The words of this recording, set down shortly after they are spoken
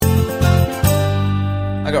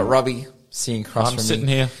I got Robbie sitting across from me. I'm sitting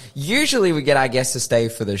here. Usually we get our guests to stay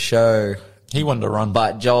for the show. He wanted to run.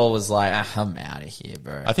 But Joel was like, I'm out of here,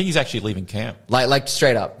 bro. I think he's actually leaving camp. Like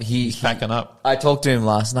straight up. He's packing up. I talked to him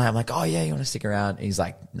last night. I'm like, oh yeah, you want to stick around? And he's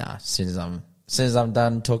like, nah, as soon as I'm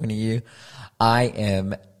done talking to you, I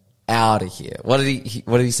am out of here. What did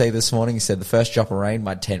he say this morning? He said the first drop of rain,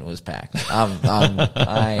 my tent was packed. How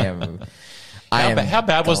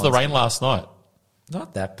bad was the rain last night?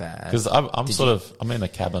 Not that bad. Because I'm in a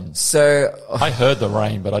cabin. So I heard the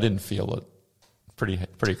rain, but I didn't feel it. Pretty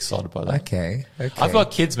excited by that. Okay. I've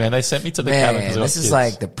got kids, man. They sent me to the cabin because this is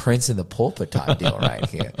like the Prince and the Pauper type deal right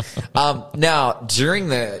here. Now during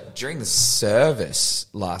the service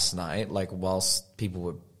last night, like whilst people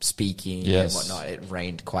were speaking and whatnot, it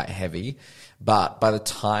rained quite heavy. But by the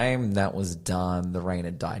time that was done, the rain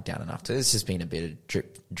had died down enough. So it's just been a bit of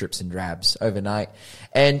drips and drabs overnight.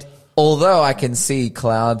 And although I can see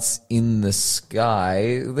clouds in the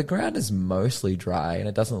sky, the ground is mostly dry and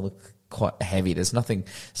it doesn't look quite heavy. There's nothing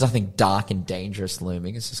dark and dangerous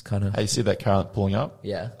looming. It's just kind of. Hey, you see that car pulling up?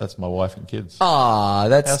 Yeah. That's my wife and kids. Ah,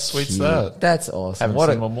 that's how sweet's cute. that? That's awesome. Haven't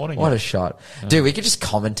seen them all morning what yet. A shot. Yeah. Dude, we could just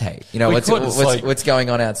commentate. You know, what's going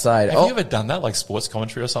on outside. Have you ever done that, like sports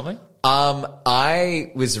commentary or something?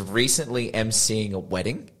 I was recently emceeing a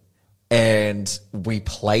wedding and we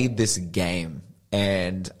played this game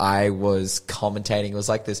and I was commentating. It was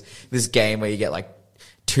like this game where you get like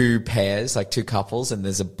two pairs, like two couples, and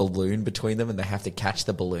there's a balloon between them and they have to catch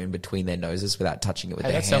the balloon between their noses without touching it with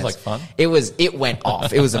their hands. That sounds like fun. It went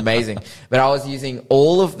off. It was amazing. But I was using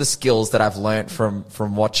all of the skills that I've learned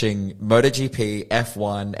from watching MotoGP,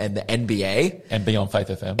 F1 and the NBA. And Beyond Faith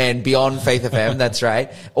FM. And Beyond Faith FM, that's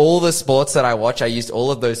right. All the sports that I watch, I used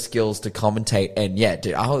all of those skills to commentate. And yeah,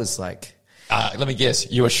 dude, I was like... let me guess,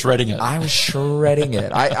 you were shredding it. I was shredding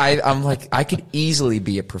it. I'm like, I could easily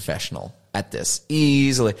be a professional at this,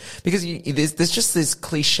 easily, because there's just these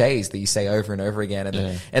cliches that you say over and over again,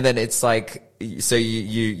 and then it's like, so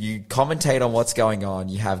you commentate on what's going on,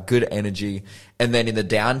 you have good energy, and then in the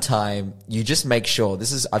downtime, you just make sure,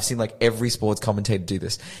 I've seen like every sports commentator do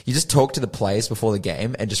this. You just talk to the players before the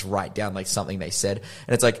game and just write down like something they said.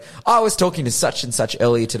 And it's like, I was talking to such and such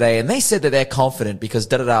earlier today and they said that they're confident because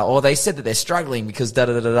da-da-da, or they said that they're struggling because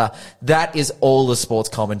da-da-da-da-da. That is all the sports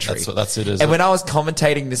commentary. That's it. And when I was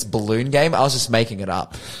commentating this balloon game, I was just making it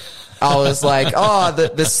up. I was like,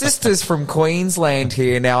 the sisters from Queensland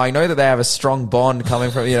here. Now I know that they have a strong bond coming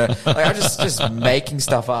from, like I'm just making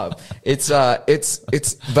stuff up.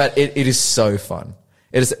 But it is so fun.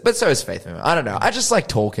 It is, but so is Faith. I don't know. I just like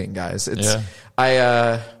talking, guys. I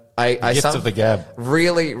gift of the gab.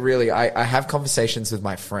 Really, I have conversations with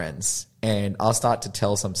my friends and I'll start to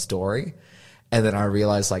tell some story and then I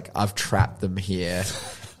realize like I've trapped them here.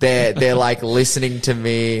 They're like listening to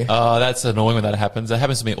me. Oh, that's annoying when that happens. That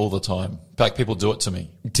happens to me all the time. Like people do it to me.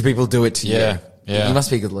 Do people do it to you? Yeah. You must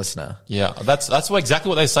be a good listener. Yeah. That's exactly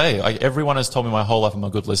what they say. Everyone has told me my whole life I'm a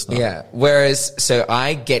good listener. Yeah. Whereas, so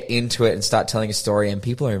I get into it and start telling a story and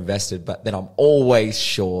people are invested, but then I'm always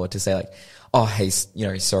sure to say like, oh, hey,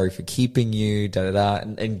 sorry for keeping you,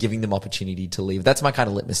 and giving them opportunity to leave. That's my kind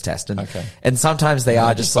of litmus test. And sometimes they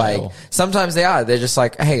are just like, they're just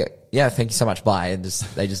like, hey, yeah, thank you so much, bye, and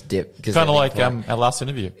they just dip. Kind of like our last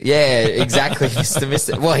interview. Yeah, exactly.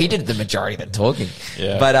 Well, he did the majority of the talking.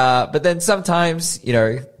 Yeah. But then sometimes,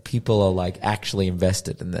 people are like actually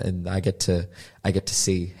invested and I get to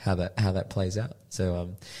see how that plays out.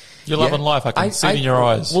 So, you're loving life. I can see it in your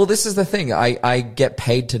eyes. Well, this is the thing. I get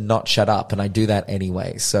paid to not shut up and I do that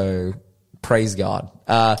anyway. So praise God.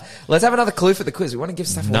 Let's have another clue for the quiz. We want to give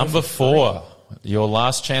stuff away. Number 4. Your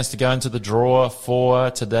last chance to go into the draw for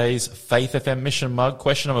today's Faith FM Mission Mug.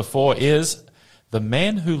 Question number 4 is, the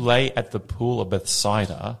man who lay at the pool of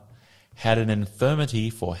Bethsaida had an infirmity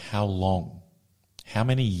for how long? How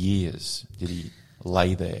many years did he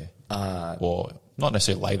lay there? Or not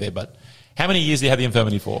necessarily lay there, but how many years did he have the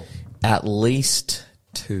infirmity for? At least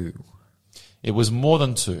 2. It was more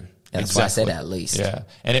than 2. That's why I said at least. Yeah.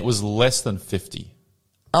 And it was less than 50.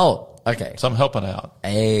 Oh, okay. So I'm helping out.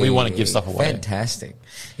 Hey, we want to give stuff away. Fantastic.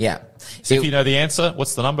 Yeah. So if you know the answer,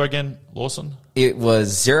 what's the number again, Lawson? It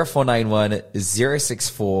was 0491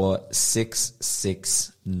 064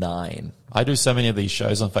 669. I do so many of these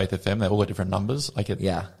shows on Faith FM. They've all got different numbers. I get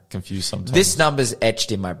confused sometimes. This number's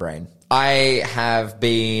etched in my brain. I have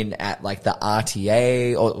been at like the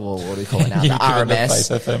RTA, or what do we call it now? The RMS.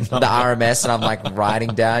 The RMS, and I'm like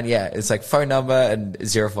writing down, it's like phone number and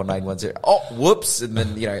 04910. Oh, whoops. And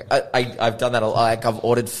then, I've done that a lot. Like I've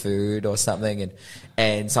ordered food or something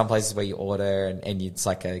and some places where you order and it's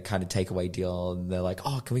like a kind of takeaway deal and they're like,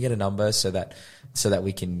 oh, can we get a number so that so that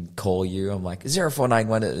we can call you. I'm like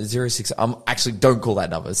 049106. Actually, don't call that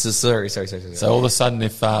number. So sorry. So all of a sudden,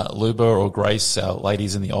 if Luba or Grace, our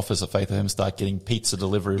ladies in the office of Faith FM, start getting pizza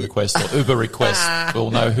delivery requests or Uber requests,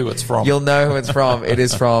 we'll know who it's from. You'll know who it's from. It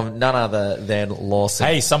is from none other than Lawson.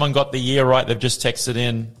 Hey, someone got the year right. They've just texted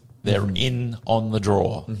in. They're in on the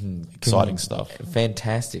draw. Exciting stuff.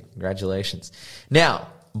 Fantastic. Congratulations. Now,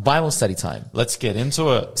 Bible study time. Let's get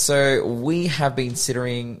into it. So we have been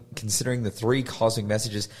considering the 3 cosmic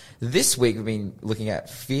messages. This week we've been looking at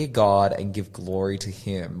fear God and give glory to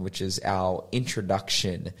Him, which is our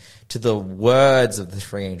introduction to the words of the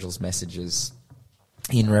 3 angels' messages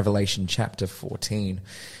in Revelation chapter 14.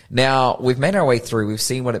 Now, we've made our way through. We've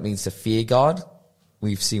seen what it means to fear God.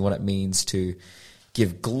 We've seen what it means to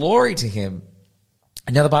give glory to Him.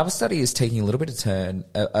 Now, the Bible study is taking a little bit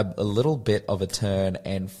of a turn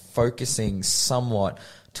and focusing somewhat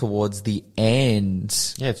towards the end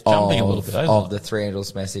it's jumping a little bit of the 3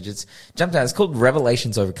 angels' message. It's jumped out. It's called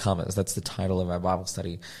Revelations Overcomers. That's the title of our Bible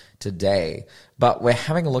study today. But we're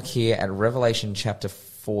having a look here at Revelation chapter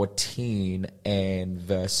 14 and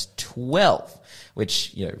verse 12,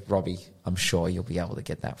 which, Robbie, I'm sure you'll be able to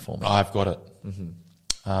get that for me. I've got it.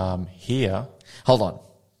 Here. Hold on.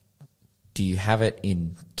 Do you have it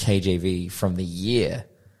in KJV from the year?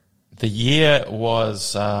 The year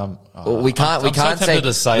was. We can't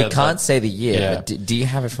say the year. Yeah. But do you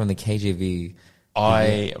have it from the KJV?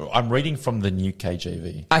 I'm reading from the new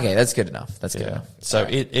KJV. Okay, that's good enough. That's good enough. So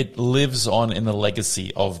it lives on in the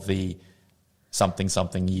legacy of the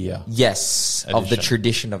something year. Yes, edition. of the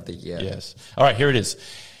tradition of the year. Yes. All right, here it is.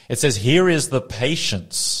 It says, "Here is the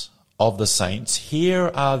patience of the saints. Here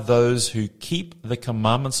are those who keep the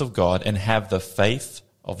commandments of God and have the faith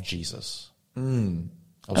of Jesus." I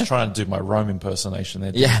was trying to do my Rome impersonation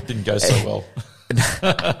there. Didn't go so well.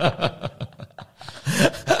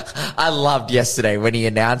 I loved yesterday when he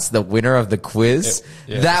announced the winner of the quiz.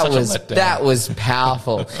 That was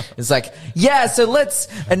powerful. It's like, so let's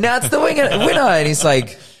announce the winner. And he's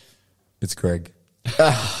like, "It's Greg."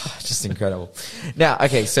 Just incredible. Now,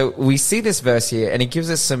 okay, so we see this verse here, and it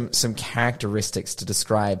gives us some characteristics to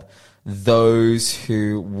describe those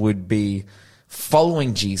who would be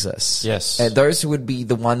following Jesus. Yes. And those who would be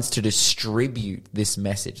the ones to distribute this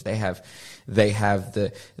message. They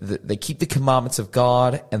keep the commandments of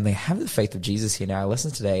God, and they have the faith of Jesus here. Now, our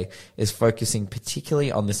lesson today is focusing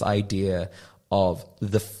particularly on this idea of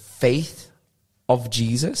the faith of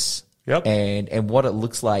Jesus. Yep. And what it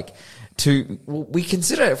looks like we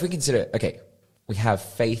have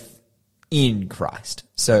faith in Christ.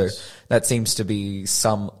 So that seems to be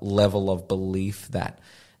some level of belief that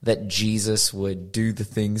Jesus would do the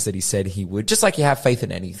things that He said He would, just like you have faith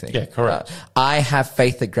in anything. Yeah, correct. I have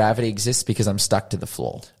faith that gravity exists because I'm stuck to the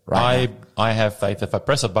floor. Right. I have faith if I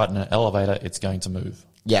press a button in an elevator, it's going to move.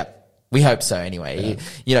 Yeah. We hope so anyway.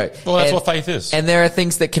 Yeah. Well, that's what faith is. And there are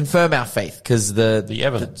things that confirm our faith because the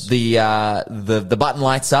evidence. The button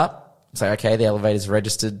lights up. It's like, okay, the elevator's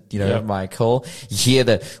registered, my call. You hear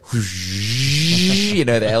the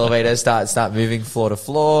elevator start moving floor to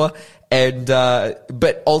floor. And,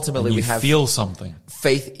 but ultimately we feel something.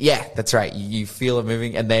 Faith. Yeah, that's right. You feel it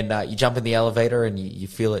moving, and then, you jump in the elevator and you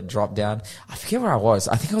feel it drop down. I forget where I was.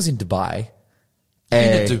 I think I was in Dubai.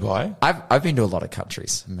 Been to Dubai? I've been to a lot of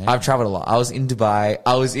countries. Man. I've traveled a lot. I was in Dubai.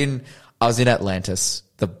 I was in Atlantis,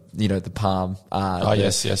 the Palm.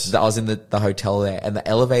 Yes. I was in the hotel there, and the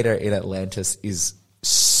elevator in Atlantis is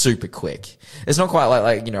super quick. It's not quite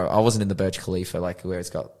like I wasn't in the Burj Khalifa, where it's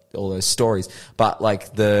got all those stories, but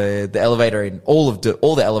the elevator in all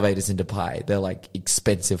the elevators in Dubai, they're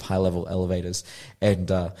expensive high level elevators, and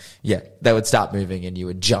they would start moving and you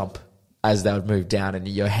would jump as they would move down, and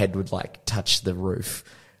your head would touch the roof.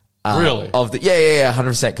 Really?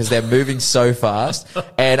 100%, because they're moving so fast.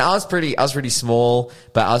 And I was pretty small,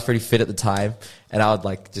 but I was pretty fit at the time, and I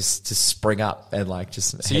would just spring up and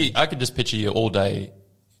just. See, I could just picture you all day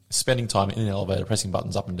spending time in an elevator, pressing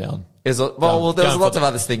buttons up and down. There was lots of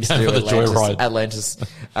other things to do. For the joyride. Atlantis,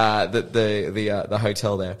 the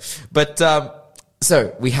hotel there, but.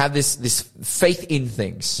 So we have this faith in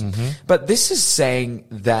things, but this is saying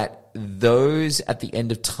that those at the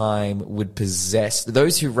end of time would possess,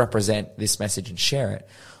 those who represent this message and share it,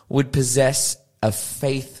 would possess a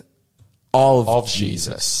faith of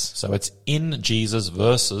Jesus. So it's in Jesus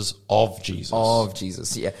versus of Jesus. Of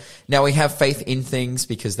Jesus, yeah. Now we have faith in things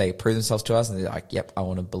because they prove themselves to us and they're like, yep, I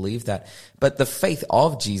want to believe that. But the faith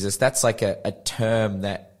of Jesus, that's a term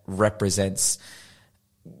that represents,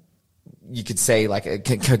 you could say, a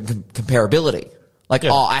comparability. Like,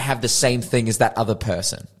 Yeah. oh, I have the same thing as that other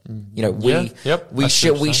person. You know, we Yep.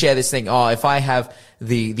 share this thing. Oh, if I have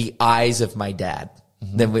the eyes of my dad,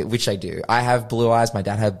 then which I do. I have blue eyes. My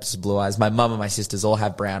dad has blue eyes. My mum and my sisters all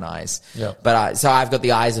have brown eyes. Yep. But so I've got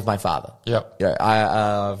the eyes of my father. Yep. You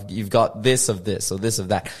know, you've got this of this or this of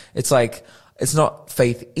that. It's like, it's not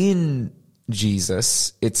faith in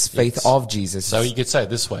Jesus. It's faith of Jesus. So you could say it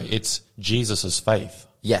this way. It's Jesus' faith.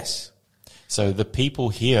 Yes. So the people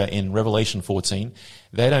here in Revelation 14,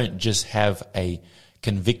 they don't just have a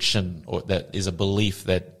conviction or that is a belief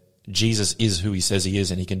that Jesus is who he says he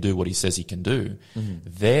is and he can do what he says he can do.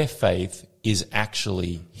 Their faith is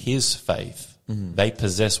actually his faith. They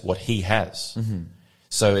possess what he has.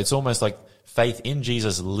 So it's almost like faith in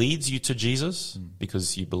Jesus leads you to Jesus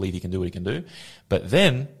because you believe he can do what he can do. But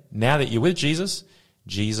then, now that you're with Jesus,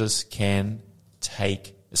 you can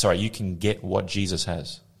get what Jesus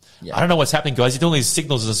has. Yeah. I don't know what's happening, guys. You're doing these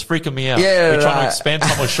signals and it's freaking me out. Yeah, we're trying to expand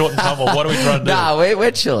time or shorten time, or what are we trying to do? Nah,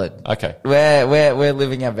 we're chilling. Okay. We're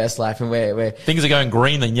living our best life, and we're things are going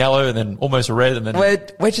green, then yellow, and then almost red, and then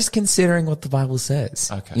we're just considering what the Bible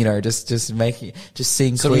says. Okay. You know, just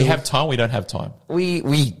seeing. So clearly. we have time. We don't have time.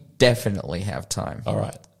 We definitely have time. All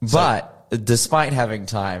right. But despite having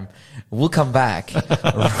time, we'll come back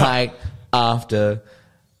right after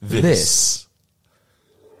this.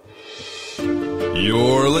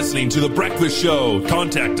 You're listening to The Breakfast Show.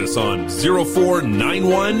 Contact us on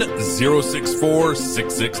 0491 064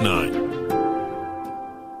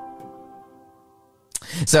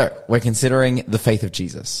 669. So we're considering the faith of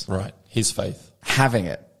Jesus. Right. His faith. Having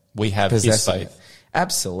it. We have his Possessing faith. it.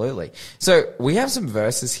 Absolutely. So we have some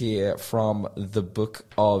verses here from the book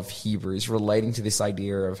of Hebrews relating to this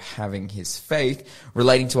idea of having his faith,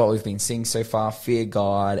 relating to what we've been seeing so far, fear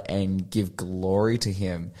God and give glory to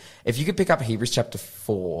him. If you could pick up Hebrews chapter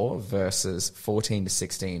 4, verses 14 to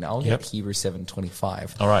 16, I'll get Hebrews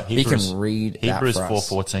 7:25. All right. You can read Hebrews that for us.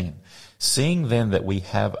 4:14. Seeing then that we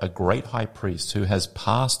have a great high priest who has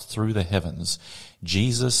passed through the heavens,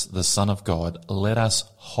 Jesus, the Son of God, let us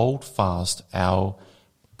hold fast our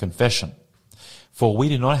confession. For we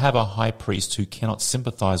do not have a high priest who cannot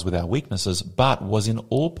sympathize with our weaknesses, but was in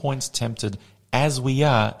all points tempted as we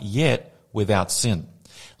are, yet without sin.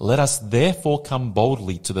 Let us therefore come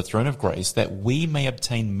boldly to the throne of grace, that we may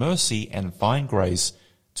obtain mercy and find grace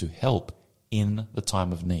to help in the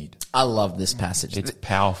time of need. I love this passage. It's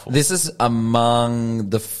powerful. This is among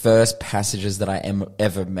the first passages that I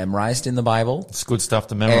ever memorized in the Bible. It's good stuff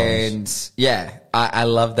to memorize. And yeah, I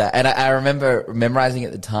love that. And I remember memorizing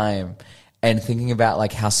at the time and thinking about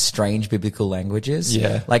like how strange biblical language is.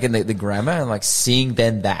 Yeah. Like in the grammar and like seeing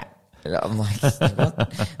then that. I'm like, what?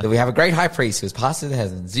 That we have a great high priest who has passed through the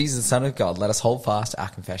heavens, Jesus, the Son of God. Let us hold fast our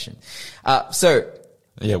confession.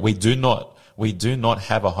 Yeah, we do not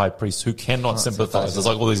have a high priest who cannot sympathize. There's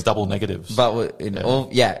like all these double negatives. But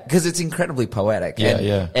because it's incredibly poetic.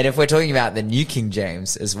 Yeah. And if we're talking about the New King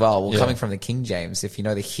James as well, coming from the King James, if you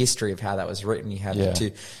know the history of how that was written, you have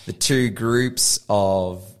the two groups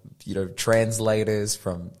of, you know, translators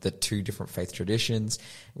from the two different faith traditions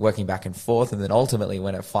working back and forth. And then ultimately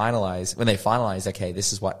when they finalized, okay,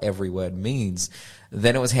 this is what every word means,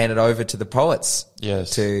 then it was handed over to the poets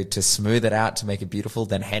to smooth it out, to make it beautiful,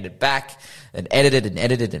 then hand it back and edited and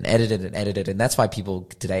edited and edited and edited. And that's why people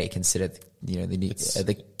today consider, you know,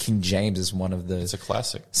 the King James as one of it's a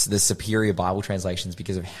classic, the superior Bible translations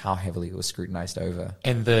because of how heavily it was scrutinized over.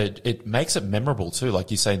 And it makes it memorable too.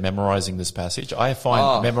 Like you say, memorizing this passage, I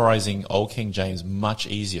find memorizing Old King James much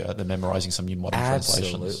easier than memorizing some new modern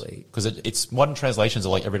translations. Absolutely. Because it's modern translations are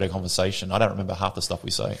like everyday conversation. I don't remember half the stuff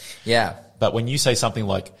we say. Yeah. But when you say something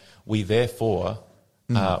like, we therefore,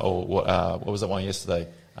 what was that one yesterday?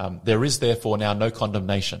 There is therefore now no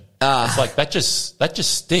condemnation. It's like that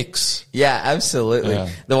just sticks. Yeah, absolutely. Yeah.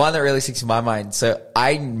 The one that really sticks in my mind. So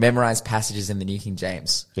I memorize passages in the New King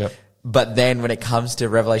James. Yep. But then when it comes to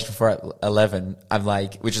Revelation 4:11, I'm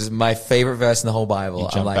like, which is my favorite verse in the whole Bible.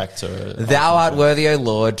 I'm like, back to thou art worthy, O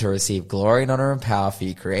Lord, to receive glory and honor and power, for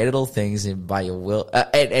you created all things and by your will,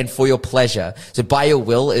 and for your pleasure. So by your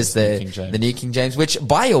will is the New King James, which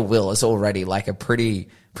by your will is already like a pretty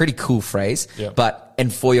cool phrase. Yep. But,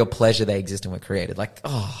 and for your pleasure they exist and were created. Like,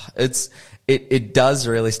 it does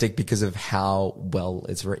really stick because of how well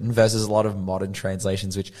it's written versus a lot of modern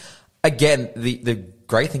translations, which again, the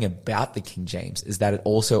great thing about the King James is that it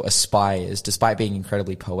also aspires, despite being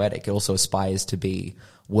incredibly poetic, it also aspires to be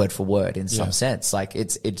word for word in some sense. Like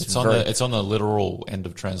it's on the literal end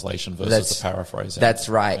of translation versus the paraphrasing. That's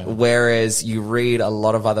right. Yeah. Whereas you read a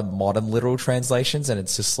lot of other modern literal translations and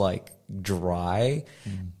it's just like dry.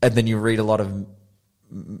 And then you read a lot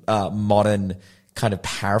of modern kind of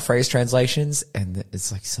paraphrase translations, and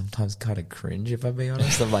it's like sometimes kind of cringe, if I'm being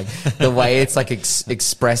honest. I'm like, the way it's like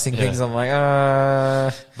expressing things, I'm like,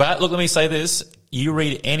 But look, let me say this. You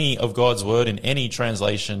read any of God's word in any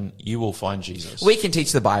translation, you will find Jesus. We can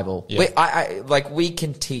teach the Bible. Yeah. We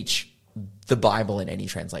can teach the Bible in any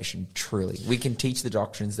translation, truly. We can teach the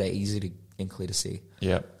doctrines. They're easy and clear to see.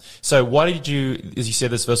 Yeah. So why did you, as you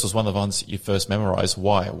said, this verse was one of the ones you first memorized.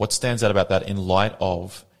 Why? What stands out about that in light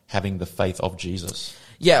of having the faith of Jesus?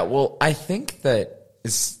 Yeah, well, I think that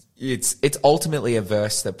it's ultimately a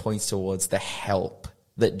verse that points towards the help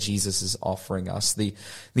that Jesus is offering us, the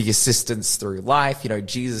assistance through life.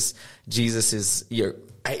 Jesus is,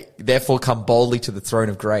 therefore come boldly to the throne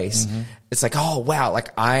of grace. Mm-hmm. It's like, oh wow, like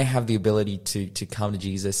I have the ability to come to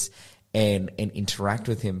Jesus and interact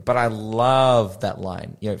with him. But I love that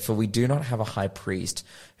line, for we do not have a high priest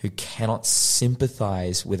who cannot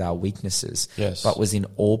sympathize with our weaknesses, but was in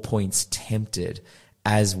all points tempted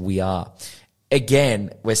as we are.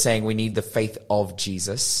 Again, we're saying we need the faith of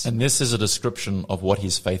Jesus. And this is a description of what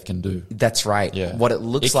his faith can do. That's right. Yeah. What it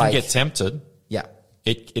looks like. It can get tempted. Yeah.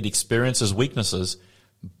 It experiences weaknesses,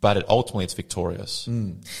 but ultimately it's victorious.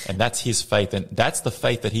 And that's his faith. And that's the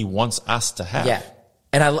faith that he wants us to have. Yeah.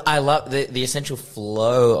 And I love the essential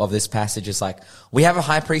flow of this passage is like, we have a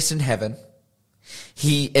high priest in heaven.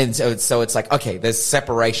 So it's like, okay, there's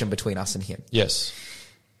separation between us and him. Yes.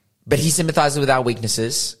 But he sympathizes with our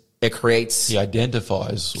weaknesses. It creates... He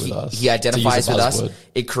identifies with us. He identifies with us.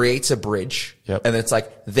 It creates a bridge. Yep. And it's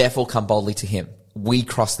like, therefore come boldly to him. We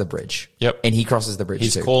cross the bridge. Yep. And he crosses the bridge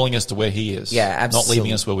He's too. calling us to where he is. Yeah, absolutely. Not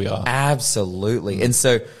leaving us where we are. Absolutely. And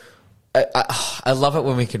so I love it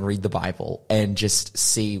when we can read the Bible and just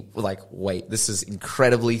see, like, wait, this is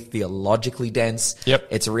incredibly theologically dense. Yep.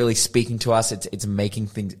 It's really speaking to us. It's making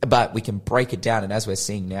things, but we can break it down. And as we're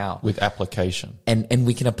seeing now, with application, and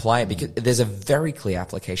we can apply it because there's a very clear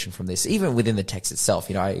application from this, even within the text itself.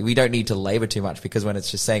 We don't need to labor too much because when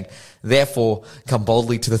it's just saying, therefore come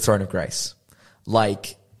boldly to the throne of grace,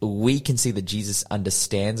 like, we can see that Jesus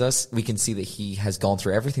understands us. We can see that he has gone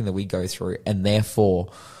through everything that we go through, and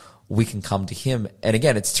therefore we can come to him. And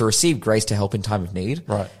again, it's to receive grace to help in time of need.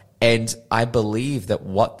 Right. And I believe that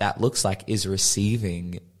what that looks like is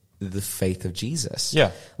receiving the faith of Jesus.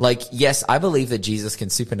 Yeah. Like, yes, I believe that Jesus can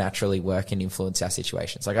supernaturally work and influence our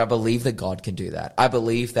situations. Like, I believe that God can do that. I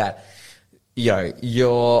believe that,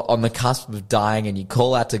 you're on the cusp of dying and you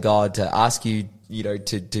call out to God to ask you,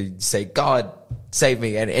 to say, God, save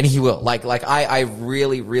me. And he will. Like I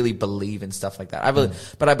really, really believe in stuff like that. I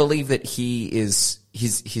believe, but I believe that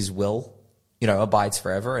his will, abides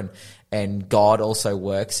forever, and God also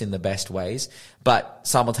works in the best ways. But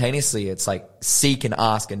simultaneously, it's like seek and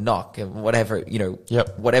ask and knock and whatever,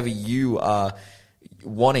 whatever you are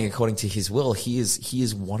wanting according to his will, he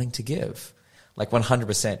is wanting to give, like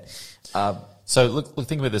 100%. So look,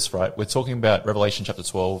 think about this, right? We're talking about Revelation chapter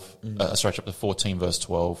 14, verse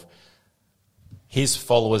 12. His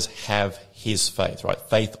followers have his faith, right?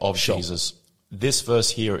 Faith of Jesus. This verse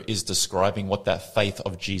here is describing what that faith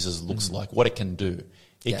of Jesus looks like, what it can do.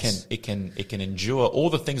 It can endure all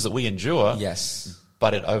the things that we endure. Yes.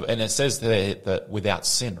 But it says there that without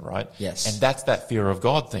sin, right? Yes. And that's that fear of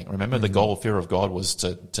God thing. Remember, the goal of fear of God was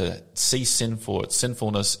to see sin for its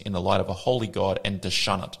sinfulness in the light of a holy God and to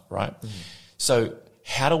shun it, right? So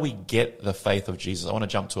how do we get the faith of Jesus? I want to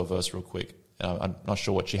jump to a verse real quick. I'm not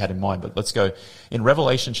sure what she had in mind, but let's go in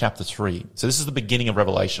Revelation chapter 3. So this is the beginning of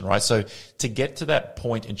Revelation, right? So to get to that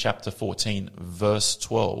point in chapter 14, verse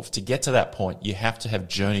 12, to get to that point, you have to have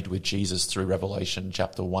journeyed with Jesus through Revelation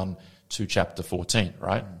chapter 1 to chapter 14,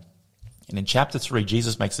 right? And in chapter 3,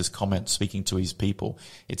 Jesus makes this comment speaking to his people.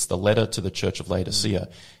 It's the letter to the church of Laodicea.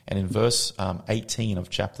 And in verse 18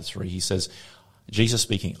 of chapter 3, he says, Jesus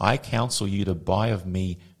speaking, I counsel you to buy of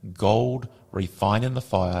me gold refined in the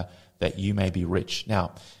fire, that you may be rich.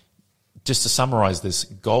 Now, just to summarize this,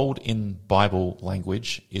 gold in Bible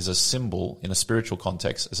language is a symbol, in a spiritual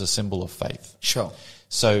context, is a symbol of faith. Sure.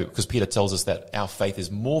 So, because Peter tells us that our faith is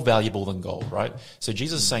more valuable than gold, right? So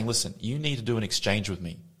Jesus is saying, listen, you need to do an exchange with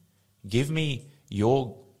me. Give me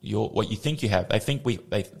your what you think you have.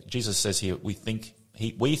 Jesus says here, we think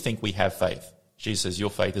we have faith. Jesus says, your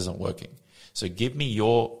faith isn't working. So give me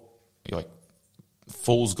your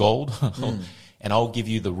fool's gold. And I'll give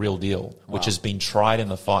you the real deal, which has been tried in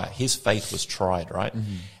the fire. His faith was tried, right?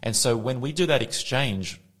 Mm-hmm. And so when we do that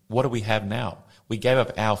exchange, what do we have now? We gave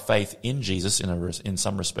up our faith in Jesus in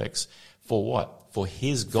some respects. For what? For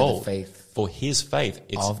his gold. For his faith.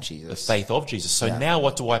 It's of Jesus. The faith of Jesus. So now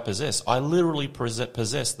what do I possess? I literally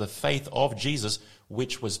possess the faith of Jesus,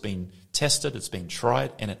 which was being tested, it's been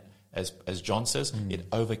tried, and as John says, it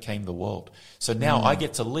overcame the world. So now I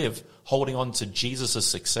get to live holding on to Jesus'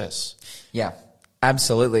 success. Yeah,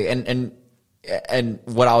 absolutely. And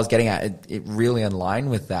what I was getting at, it really in line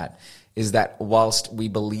with that, is that whilst we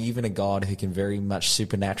believe in a God who can very much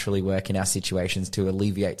supernaturally work in our situations to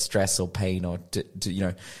alleviate stress or pain or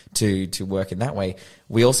to work in that way,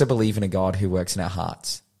 we also believe in a God who works in our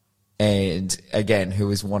hearts. And again,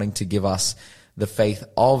 who is wanting to give us the faith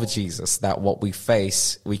of Jesus, that what we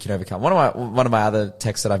face, we can overcome. One of my other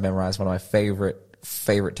texts that I've memorized, one of my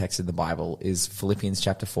favorite texts in the Bible is Philippians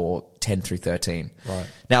chapter 4, 10 through 13. Right.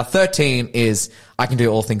 Now, 13 is, I can do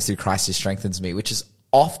all things through Christ who strengthens me, which is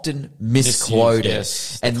often misquoted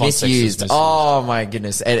and misused. Oh my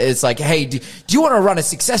goodness. And it's like, hey, do you want to run a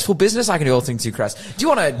successful business? I can do all things through Christ. Do you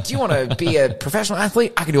want to be a professional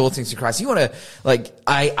athlete? I can do all things through Christ. You want to, like,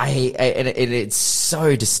 and it's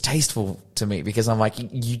so distasteful to me because I'm like,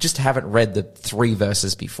 you just haven't read the 3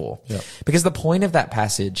 verses before. Yep. Because the point of that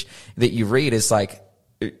passage that you read is like,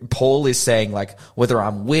 Paul is saying, like, whether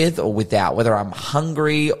I'm with or without, whether I'm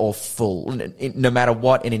hungry or full, no matter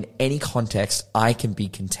what, and in any context, I can be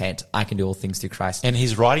content. I can do all things through Christ. And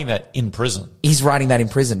he's writing that in prison. He's writing that in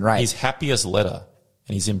prison, right? His happiest letter,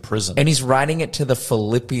 and he's in prison. And he's writing it to the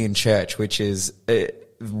Philippian church, which is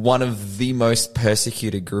one of the most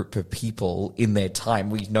persecuted group of people in their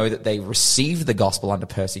time. We know that they received the gospel under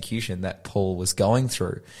persecution that Paul was going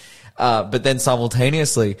through. But then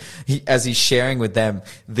simultaneously, as he's sharing with them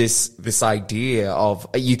this idea of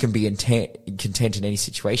you can be content in any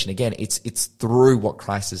situation. Again, it's through what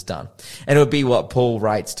Christ has done. And it would be what Paul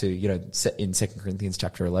writes to, in 2 Corinthians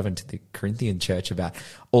chapter 11 to the Corinthian church about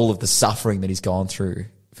all of the suffering that he's gone through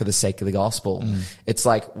for the sake of the gospel. It's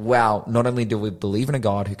like, wow, not only do we believe in a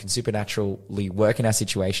God who can supernaturally work in our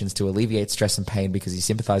situations to alleviate stress and pain because he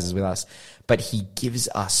sympathizes with us, but he gives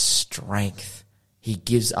us strength. He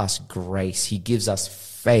gives us grace. He gives us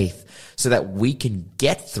faith so that we can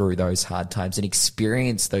get through those hard times and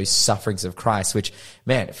experience those sufferings of Christ, which,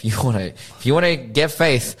 man, if you want to get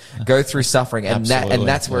faith, go through suffering. And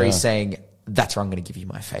that's where he's saying, that's where I'm going to give you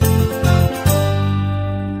my faith.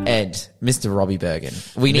 And Mr. Robbie Bergen,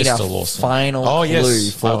 we need our Lawson. Final clue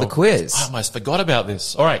for the quiz. I almost forgot about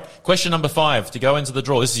this. All right. Question number 5 to go into the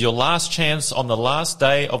draw. This is your last chance on the last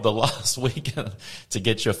day of the last week to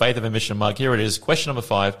get your Faith of a Mission mug. Here it is. Question number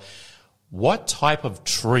 5. What type of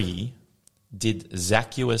tree did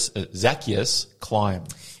Zacchaeus climb?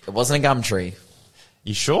 It wasn't a gum tree.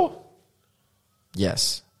 You sure?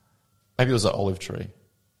 Yes. Maybe it was an olive tree.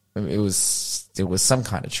 It was some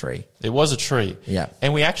kind of tree. It was a tree. Yeah.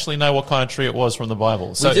 And we actually know what kind of tree it was from the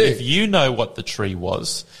Bible. So if you know what the tree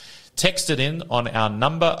was, text it in on our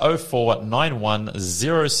number 0491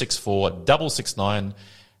 064 669.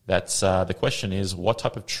 That's the question is, what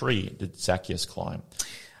type of tree did Zacchaeus climb?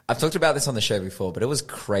 I've talked about this on the show before, but it was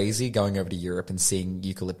crazy going over to Europe and seeing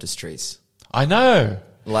eucalyptus trees. I know.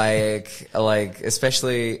 Like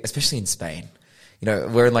especially in Spain.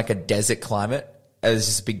 We're in like a desert climate. There's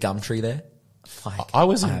just a big gum tree there. I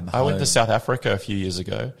went to South Africa a few years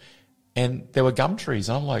ago, and there were gum trees,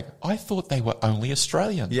 and I'm like, I thought they were only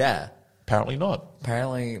Australian. Yeah. Apparently not.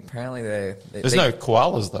 Apparently there's no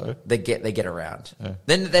koalas though. They get around. Yeah.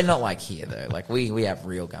 They're not like here though. Like we have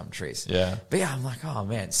real gum trees. Yeah. But yeah, I'm like, oh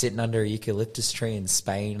man, sitting under a eucalyptus tree in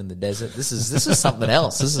Spain in the desert. This is something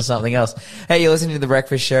else. This is something else. Hey, you're listening to The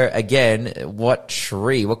Breakfast Show again. What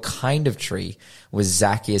kind of tree was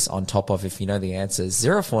Zacchaeus on top of? If you know the answer,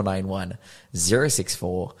 0491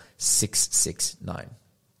 064 669.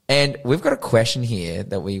 And we've got a question here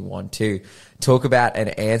that we want to talk about and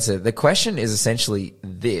answer. The question is essentially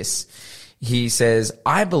this. He says,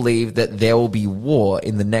 I believe that there will be war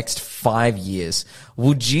in the next 5 years.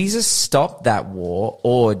 Will Jesus stop that war,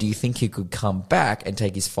 or do you think he could come back and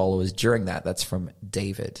take his followers during that? That's from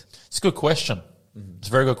David. It's a good question. It's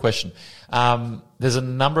a very good question. There's a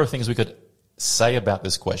number of things we could say about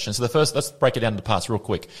this question. So let's break it down into parts real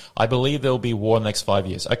quick. I believe there will be war in the next 5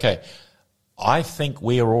 years. Okay. I think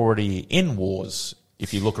we are already in wars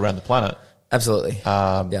if you look around the planet. Absolutely.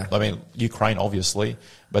 Yeah. I mean, Ukraine, obviously,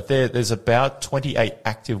 but there's about 28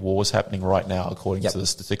 active wars happening right now, according to the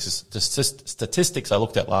statistics I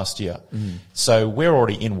looked at last year. So we're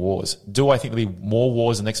already in wars. Do I think there'll be more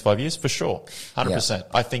wars in the next 5 years? For sure. 100%. Yeah.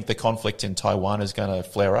 I think the conflict in Taiwan is going to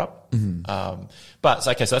flare up. But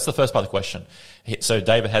okay, so that's the first part of the question. So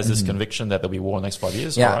David has this conviction that there'll be war in the next 5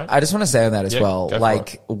 years. Yeah. All right. I just want to say on that as well.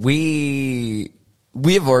 Like we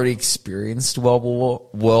have already experienced World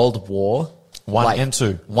War. One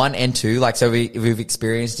and two. Like, so we've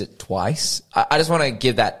experienced it twice. I just want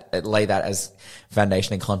to lay that as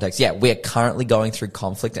foundation and context. Yeah, we're currently going through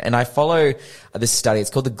conflict, and I follow this study. It's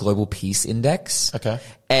called the Global Peace Index. Okay.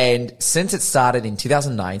 And since it started in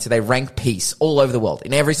 2009, so they rank peace all over the world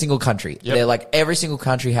in every single country. Yep. They're like, every single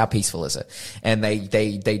country, how peaceful is it? And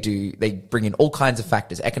they bring in all kinds of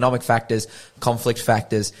factors, economic factors, conflict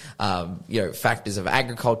factors, factors of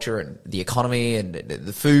agriculture and the economy and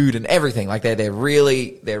the food and everything. Like they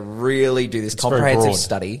really do this comprehensive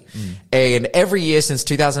study. And every year since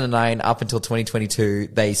 2009 up until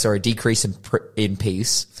 2022, they saw a decrease in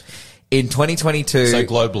peace. In 2022, so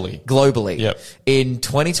globally. Yep. In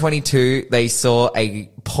 2022, they saw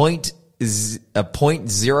a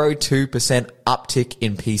 0.02% uptick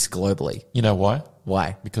in peace globally. You know why?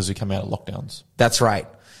 Why? Because we come out of lockdowns. That's right.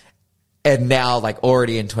 And now, like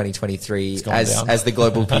already in 2023, as the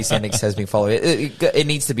Global Peace Index has been following, it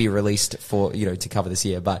needs to be released for, to cover this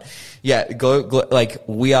year. But yeah,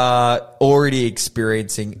 we are already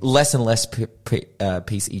experiencing less and less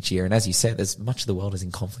peace each year. And as you said, much of the world is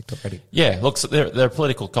in conflict already. Yeah. Look, so there are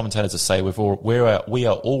political commentators that say we are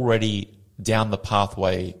already down the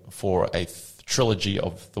pathway for a trilogy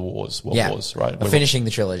of the wars, wars, right? Finishing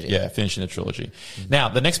the trilogy. Yeah, finishing the trilogy. Mm-hmm. Now,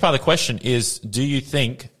 the next part of the question is, do you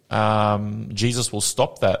think Jesus will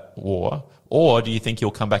stop that war, or do you think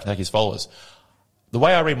he'll come back and take his followers? The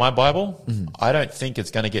way I read my Bible, I don't think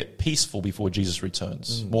it's going to get peaceful before Jesus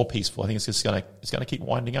returns. More peaceful. I think it's just going to keep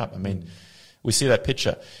winding up. I mean, we see that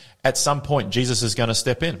picture. At some point, Jesus is going to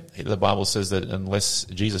step in. The Bible says that unless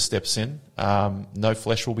Jesus steps in, no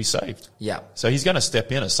flesh will be saved. Yeah. So he's going to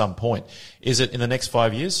step in at some point. Is it in the next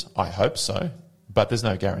 5 years? I hope so, but there's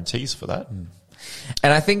no guarantees for that.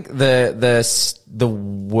 And I think the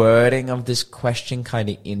wording of this question kind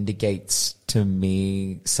of indicates to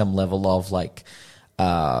me some level of like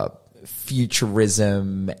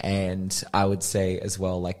futurism, and I would say as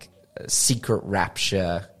well like secret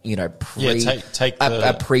rapture,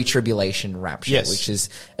 a pre-tribulation rapture, which is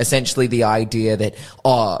essentially the idea that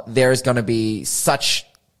there is going to be such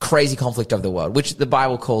crazy conflict of the world, which the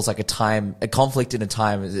Bible calls like a conflict in a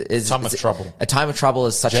time is time of trouble. A time of trouble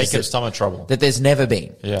is such Jacob's time of trouble that there's never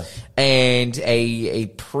been. Yeah. And a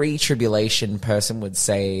pre-tribulation person would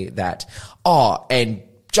say that, and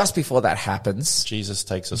just before that happens, Jesus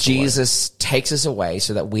takes us away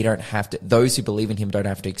so that we don't have to, those who believe in him don't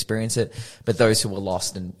have to experience it, but those who are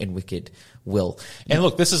lost and wicked will. And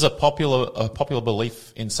look, this is a popular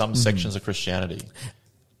belief in some sections of Christianity.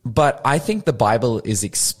 But I think the Bible is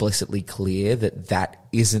explicitly clear that that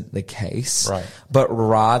isn't the case. Right. But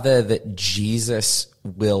rather that Jesus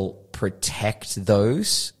will protect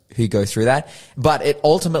those who go through that. But it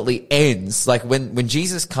ultimately ends, like when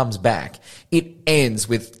Jesus comes back, it ends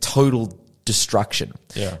with total destruction.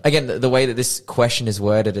 Yeah. Again, the way that this question is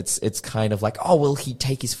worded, it's kind of like, will he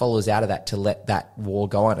take his followers out of that to let that war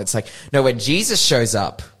go on? It's like, no, when Jesus shows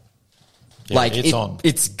up,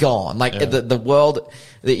 it's gone. Like the world,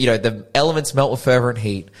 the elements melt with fervent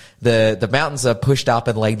heat. The mountains are pushed up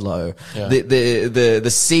and laid low. Yeah.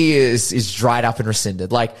 The sea is dried up and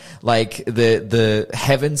rescinded. Like the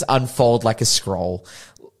heavens unfold like a scroll.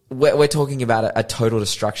 We're talking about a total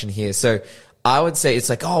destruction here. So I would say it's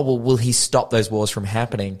like, will he stop those wars from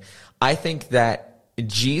happening? I think that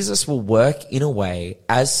Jesus will work in a way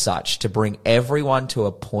as such to bring everyone to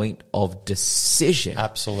a point of decision.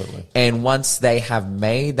 Absolutely. And once they have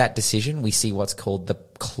made that decision, we see what's called the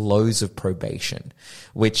close of probation,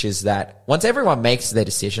 which is that once everyone makes their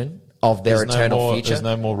decision of their eternal future, there's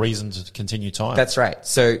no more reason to continue time. That's right.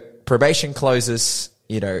 So probation closes,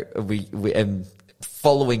 we and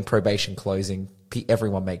following probation closing,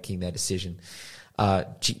 everyone making their decision.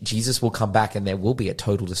 Jesus will come back and there will be a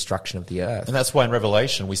total destruction of the earth. And that's why in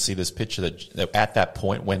Revelation we see this picture that at that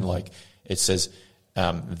point when it says,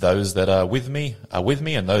 those that are with me,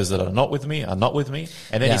 and those that are not with me are not with me.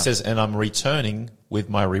 And then he says, and I'm returning with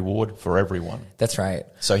my reward for everyone. That's right.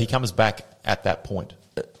 So he comes back at that point.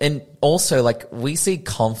 And also, we see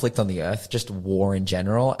conflict on the earth, just war in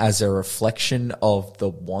general, as a reflection of the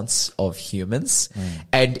wants of humans.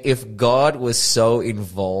 And if God was so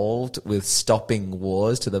involved with stopping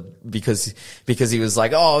wars because he was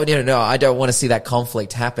like, no, I don't want to see that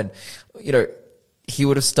conflict happen, he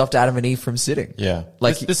would have stopped Adam and Eve from sinning. Yeah.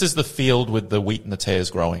 This is the field with the wheat and the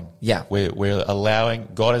tares growing. Yeah.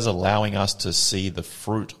 God is allowing us to see the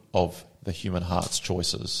fruit of the human heart's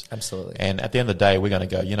choices. Absolutely. And at the end of the day, we're going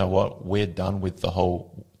to go, you know what? We're done with the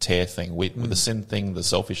whole tear thing, with the sin thing, the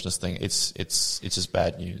selfishness thing. It's just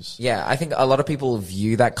bad news. Yeah. I think a lot of people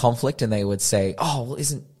view that conflict and they would say,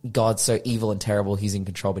 isn't God so evil and terrible? He's in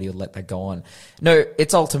control, but he'll let that go on. No,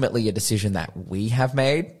 it's ultimately a decision that we have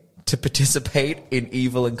made to participate in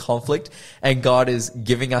evil and conflict, and God is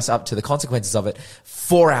giving us up to the consequences of it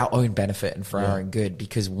for our own benefit and for our own good.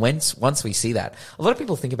 Because once we see that, a lot of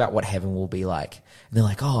people think about what heaven will be like, and they're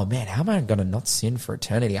like, oh man, how am I going to not sin for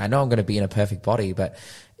eternity? I know I'm going to be in a perfect body, but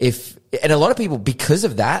and a lot of people, because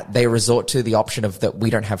of that, they resort to the option of that we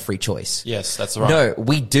don't have free choice. Yes, that's right. No,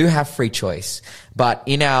 we do have free choice, but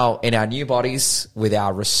in our new bodies, with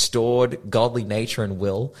our restored godly nature and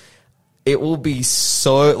will, it will be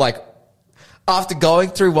so, like, after going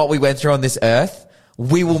through what we went through on this earth,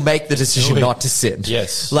 we will make the decision not to sin.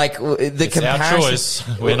 Yes. Like, it's our choice.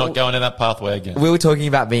 We're not going in that pathway again. We were talking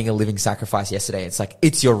about being a living sacrifice yesterday. It's like,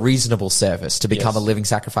 it's your reasonable service to become a living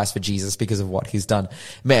sacrifice for Jesus because of what he's done.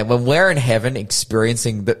 Man, when we're in heaven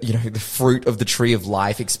experiencing the fruit of the tree of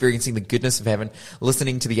life, experiencing the goodness of heaven,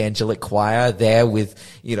 listening to the angelic choir there with,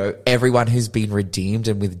 everyone who's been redeemed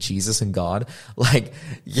and with Jesus and God, like,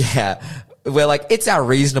 yeah. We're like, it's our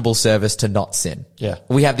reasonable service to not sin. Yeah.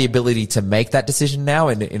 We have the ability to make that decision now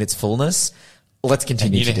in its fullness. Let's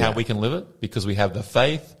continue to do how we can live it? Because we have the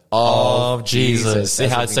faith of Jesus. See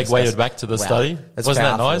how it segued back to the study? Wasn't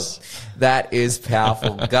that nice? That is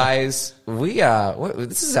powerful. Guys,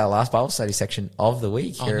 this is our last Bible study section of the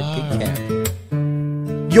week here at Big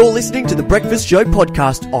Camp. You're listening to the Breakfast Show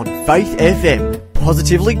podcast on Faith FM.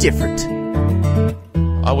 Positively different.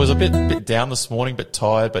 I was a bit down this morning, bit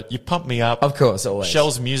tired, but you pumped me up. Of course, always.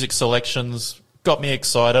 Shell's music selections got me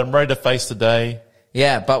excited. I'm ready to face the day.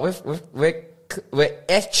 Yeah, but we're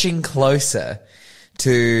etching closer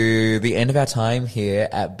to the end of our time here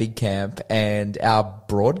at Big Camp and our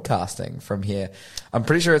broadcasting from here. I'm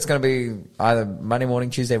pretty sure it's going to be either Monday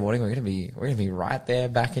morning, Tuesday morning. We're going to be right there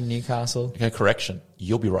back in Newcastle. Okay, correction.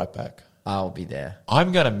 You'll be right back. I'll be there.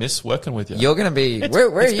 I'm going to miss working with you. You're going to be... Where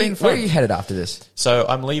are you headed after this? So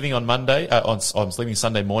I'm leaving on Monday. I'm leaving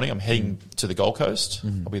Sunday morning. I'm heading to the Gold Coast.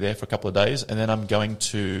 I'll be there for a couple of days. And then I'm going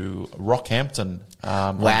to Rockhampton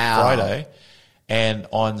on Friday. And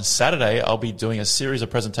on Saturday, I'll be doing a series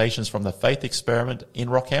of presentations from the Faith Experiment in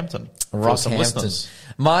Rockhampton. For some listeners.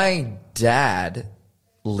 My dad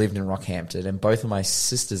lived in Rockhampton, and both of my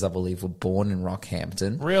sisters, I believe, were born in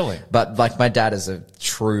Rockhampton. Really? But like, my dad is a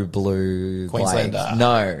true blue Queenslander.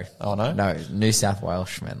 No. Oh no? No, New South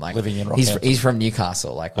Welshman. Like, living in Rockhampton. He's from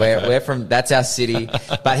Newcastle. Like, we're from, that's our city.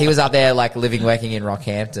 But he was up there, like, working in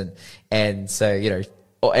Rockhampton. And so,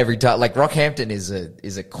 every time, like, Rockhampton is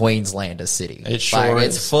a Queenslander city. It sure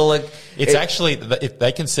is. It's full of... It's actually, if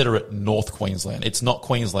they consider it North Queensland. It's not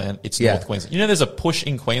Queensland, it's North Queensland. There's a push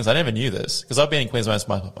in Queensland. I never knew this, because I've been in Queensland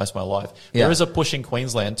most of my life. Yeah. There is a push in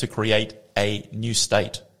Queensland to create a new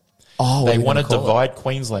state. Oh, they want to divide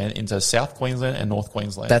Queensland into South Queensland and North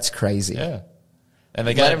Queensland. That's crazy. Yeah. And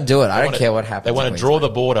they let them do it. I don't care what happens. They want to draw the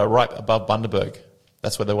border right above Bundaberg.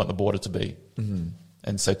 That's where they want the border to be. Mm-hmm.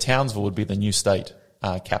 And so Townsville would be the new state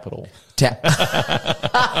capital.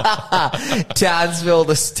 Townsville,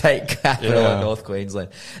 the state capital of North Queensland.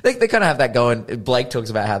 They kind of have that going. Blake talks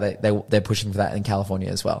about how they're pushing for that in California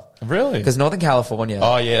as well. Really? Because Northern California.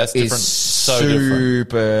 Oh yeah, that's different. So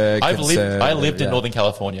super different. I lived in Northern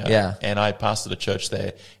California. Yeah. And I pastored a church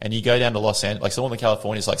there. And you go down to Los Angeles, like, so Northern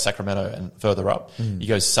California is like Sacramento and further up. You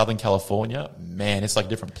go Southern California, man, it's like a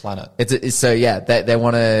different planet. They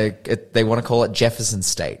want to call it Jefferson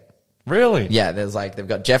State. Really? Yeah, they've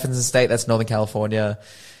got Jefferson State, that's Northern California,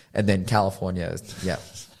 and then California,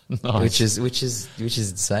 nice. which is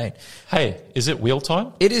insane. Hey, is it wheel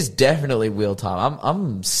time? It is definitely wheel time.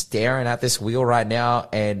 I'm staring at this wheel right now,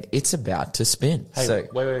 and it's about to spin. Hey, so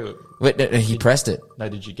wait. No, he pressed it. No,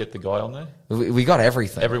 did you get the guy on there? We got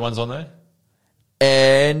everything. Everyone's on there?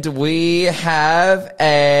 And we have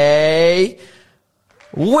a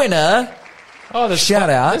winner. Oh, there's shout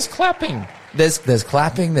out. There's clapping. There's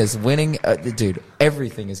clapping, there's winning. Dude,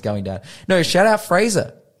 everything is going down. No, shout out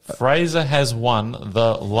Fraser. Fraser has won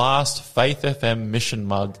the last Faith FM mission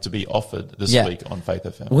mug to be offered this week on Faith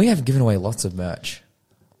FM. We have given away lots of merch.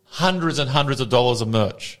 Hundreds and hundreds of dollars of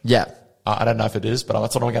merch. Yeah. I don't know if it is, but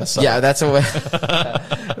that's what I'm going to say. Yeah, that's what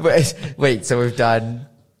we're... Wait, so we've done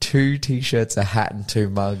 2 T-shirts, a hat, and 2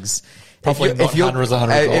 mugs. Probably not hundreds of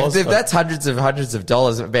dollars. If that's hundreds of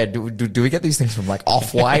dollars, man, do we get these things from like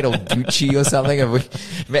Off-White or Gucci or something?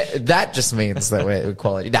 That just means that we're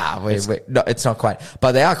quality. No, it's not quite.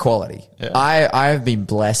 But they are quality. Yeah. I have been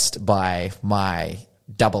blessed by my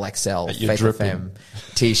XXL Faith FM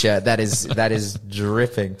T-shirt. That is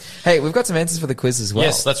dripping. Hey, we've got some answers for the quiz as well.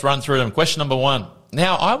 Yes, let's run through them. Question number 1.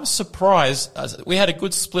 Now, I was surprised. We had a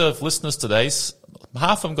good split of listeners today.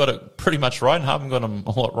 half of them got it pretty much right and half of them got them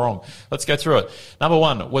a lot wrong. Let's go through it. Number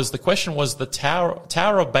one the question was the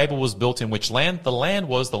Tower of Babel was built in which land? The land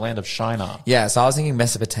was the land of Shinar. Yeah, so I was thinking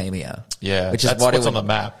Mesopotamia. Yeah, which is that's what's on the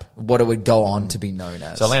map. What it would go on to be known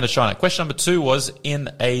as. So land of Shinar. Question number 2 was, in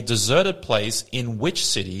a deserted place, in which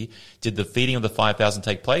city did the feeding of the 5,000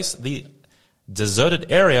 take place? The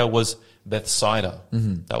deserted area was Bethsaida.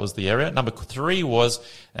 Mm-hmm. That was the area. Number 3 was,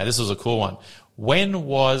 now this was a cool one, when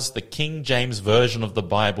was the King James Version of the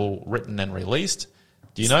Bible written and released?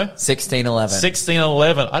 Do you know? 1611.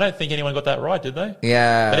 1611. I don't think anyone got that right, did they?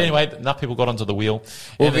 Yeah. But anyway, enough people got onto the wheel.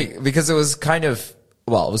 Well, because it was kind of,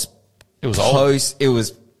 well, it was old.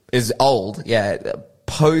 It was old, yeah,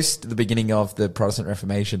 post the beginning of the Protestant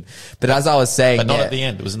Reformation. But as I was saying, but not at the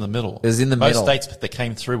end. It was in the middle. It was in the middle. Most states that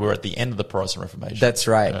came through were at the end of the Protestant Reformation. That's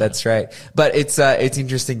right. Yeah. That's right. But it's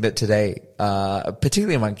interesting that today,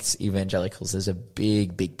 particularly amongst evangelicals, there's a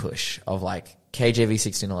big push of like KJV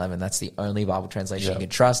 1611. That's the only Bible translation you can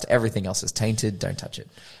trust. Everything else is tainted. Don't touch it.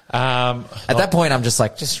 At that point, I'm just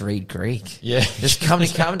like, just read Greek. Yeah. Just come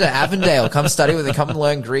to Avondale. Come study with it. Come and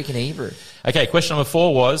learn Greek and Hebrew. Okay, question number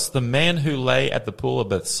 4 was, the man who lay at the pool of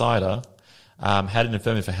Bethsaida had an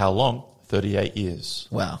infirmity for how long? 38 years.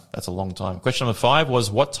 Wow. That's a long time. Question number 5 was,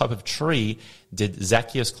 what type of tree did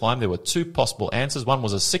Zacchaeus climb? There were 2 possible answers. One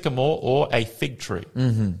was a sycamore or a fig tree.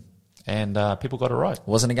 Mm-hmm. And people got it right.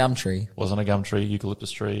 Wasn't a gum tree. Wasn't a gum tree, eucalyptus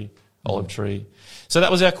tree, olive tree. So that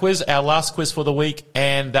was our quiz, our last quiz for the week,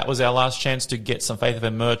 and that was our last chance to get some Faith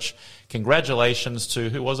FM merch. Congratulations to,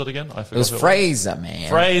 who was it again? I forgot. It was Fraser, man.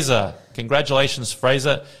 Fraser. Congratulations,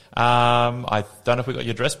 Fraser. I don't know if we got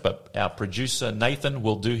your address, but our producer, Nathan,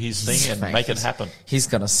 will do his thing and make it happen. He's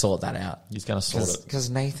going to sort that out. He's going to sort it. Because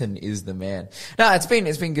Nathan is the man. No, it's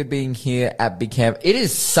been good being here at Big Camp. It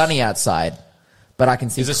is sunny outside, but I can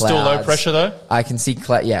see clouds. Is it still low pressure, though? I can see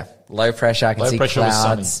low pressure. I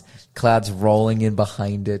can see clouds rolling in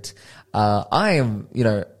behind it.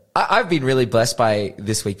 I've been really blessed by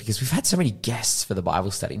this week because we've had so many guests for the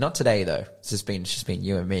Bible study. Not today though. It's just been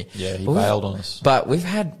you and me. Yeah, he bailed on us. But we've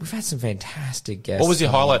had some fantastic guests. What was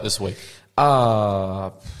your highlight this week?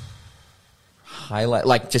 Highlight,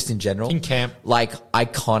 like just in general? In camp. Like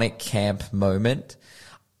iconic camp moment.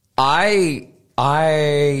 I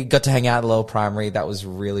got to hang out at the Lower Primary. That was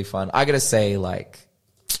really fun. I got to say, like,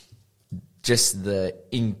 just the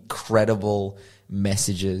incredible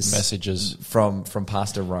messages from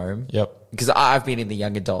Pastor Rome. Yep. Because I've been in the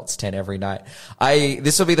young adults tent every night.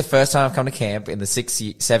 This will be the first time I've come to camp in the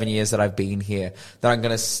 7 years that I've been here that I'm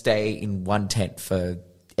going to stay in one tent for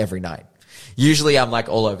every night. Usually I'm like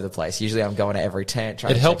all over the place. Usually I'm going to every tent.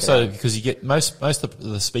 It helps though because you get most of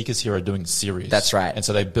the speakers here are doing series. That's right. And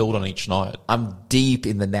so they build on each night. I'm deep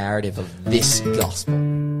in the narrative of this gospel.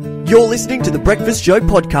 You're listening to the Breakfast Show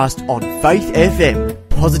podcast on Faith FM.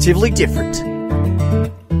 Positively different.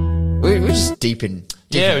 We're just deep in.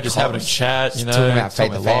 We're just having a chat, talking about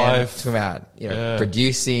Faith FM, talking about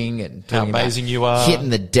producing and how amazing you are, hitting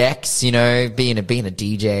the decks, being a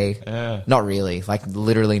DJ. Yeah. Not really, like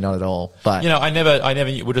literally not at all. But I never.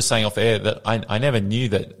 We're just saying off air that I never knew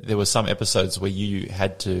that there were some episodes where you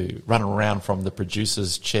had to run around from the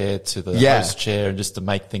producer's chair to the host chair and just to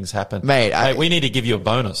make things happen, mate. We need to give you a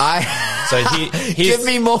bonus. Give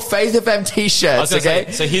me more Faith FM t-shirts,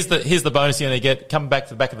 okay? So here's the bonus you're going to get. Come back to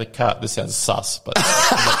the back of the car. This sounds sus, but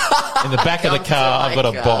in the back of the car, I've got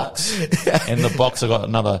a box. In the box, I've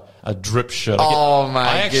got a drip shirt.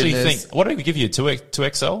 I actually think, what did we give you?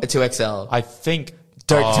 2XL? A 2XL. I think.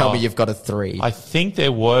 Don't tell me you've got a 3. I think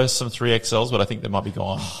there were some 3XLs, but I think they might be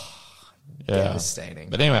gone. Yeah. Devastating.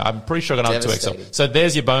 But anyway, I'm pretty sure I'm going to have 2XL. So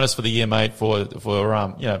there's your bonus for the year, mate, for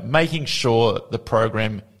making sure the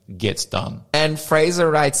program gets done. And Fraser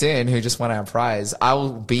writes in, who just won our prize, I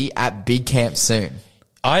will be at Big Camp soon.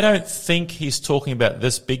 I don't think he's talking about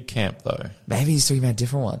this big camp, though. Maybe he's talking about a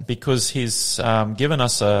different one. Because he's given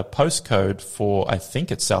us a postcode for, I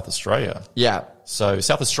think it's South Australia. Yeah. So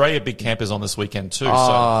South Australia Big Camp is on this weekend too.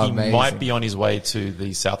 Oh, so he might be on his way to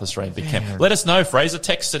the South Australian Big Camp. Let us know, Fraser.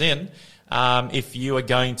 Text it in if you are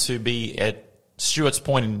going to be at Stewart's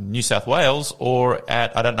Point in New South Wales or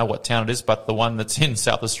at, I don't know what town it is, but the one that's in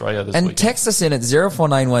South Australia this weekend. And text us in at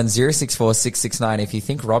 0491 064 669 if you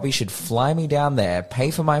think Robbie should fly me down there, pay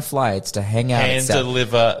for my flights to hang out and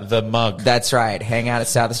deliver the mug. That's right. Hang out at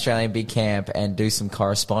South Australian Big Camp and do some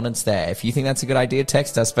correspondence there. If you think that's a good idea,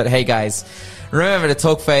 text us. But hey guys, remember to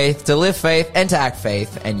talk faith, to live faith, and to act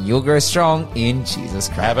faith, and you'll grow strong in Jesus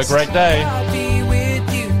Christ. Have a great day. I'll be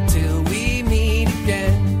with you till we meet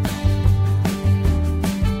again.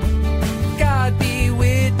 God be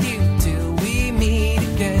with you till we meet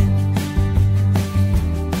again.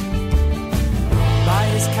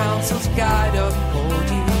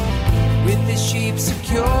 his sheep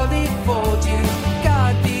securely fold you.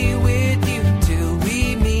 God be with you till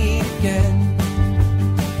we meet again.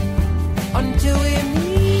 Until we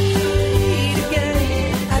meet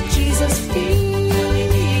again at Jesus'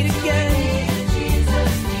 feet again.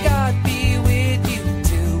 God be with you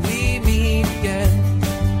till we meet again.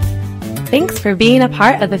 Thanks for being a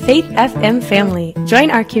part of the Faith FM family.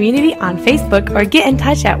 Join our community on Facebook or get in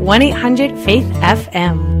touch at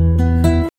 1-800-FAITH-FM.